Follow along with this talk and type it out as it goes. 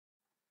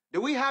Do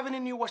we have any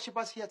new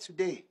worshippers here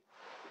today?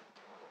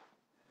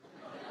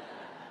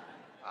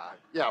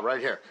 Yeah, right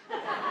here.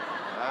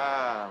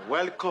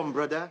 Welcome,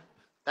 brother.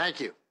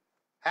 Thank you.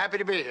 Happy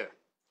to be here.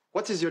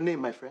 What is your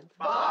name, my friend?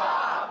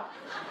 Bob.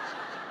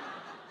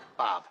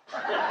 Bob.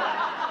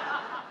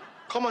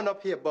 Come on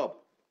up here, Bob.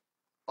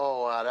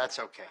 Oh, that's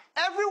okay.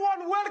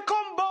 Everyone,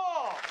 welcome,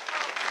 Bob.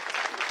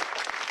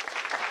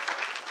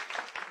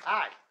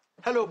 Hi.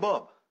 Hello,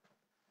 Bob.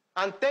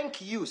 And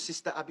thank you,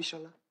 Sister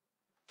Abishola,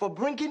 for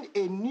bringing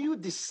a new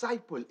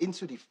disciple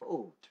into the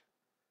fold.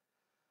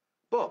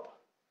 Bob,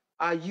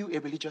 are you a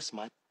religious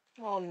man?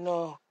 Oh,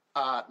 no.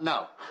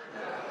 No.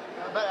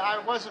 But I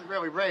wasn't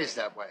really raised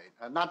that way.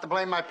 Not to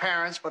blame my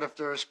parents, but if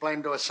there's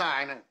blame to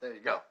assign, there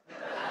you go.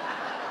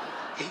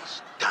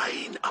 He's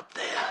dying up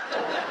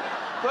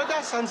there.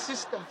 Brothers and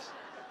sisters,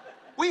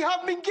 we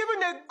have been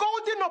given a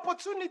golden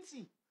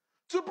opportunity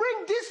to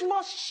bring this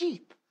lost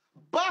sheep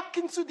back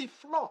into the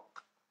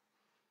flock.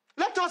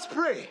 Let us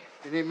pray.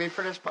 You need me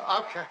for this?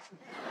 Okay.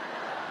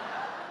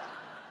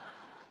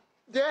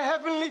 Dear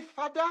Heavenly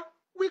Father,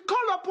 we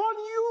call upon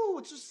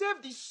you to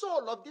save the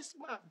soul of this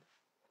man.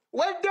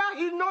 Whether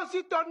he knows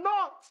it or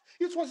not,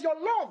 it was your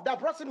love that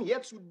brought him here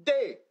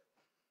today.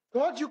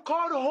 God, you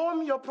called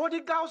home your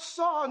prodigal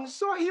son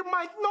so he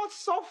might not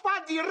suffer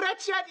the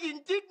wretched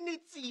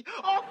indignity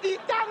of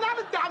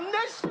eternal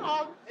damnation.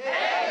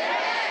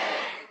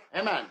 Amen.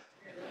 Amen.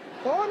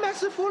 Oh,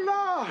 merciful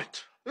Lord,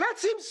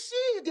 let him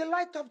see the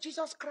light of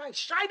Jesus Christ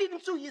shining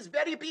into his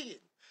very being.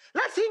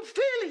 Let him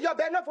feel your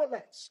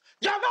benevolence,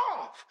 your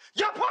love,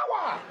 your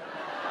power.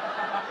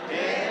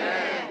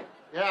 Amen.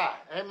 Yeah,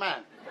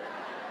 amen.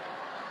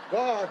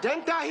 God,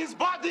 enter his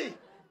body.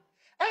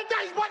 Enter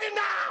his body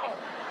now.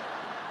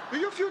 Do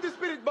you feel the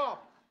Spirit, Bob?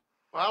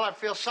 Well, I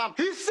feel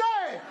something. He's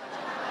saved.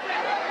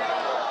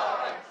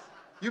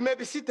 You may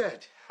be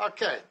seated.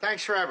 Okay,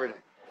 thanks for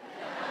everything.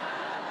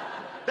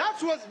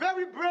 That was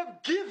very brave.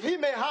 Give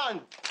him a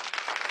hand.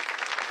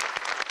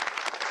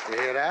 You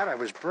hear that? I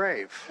was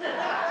brave.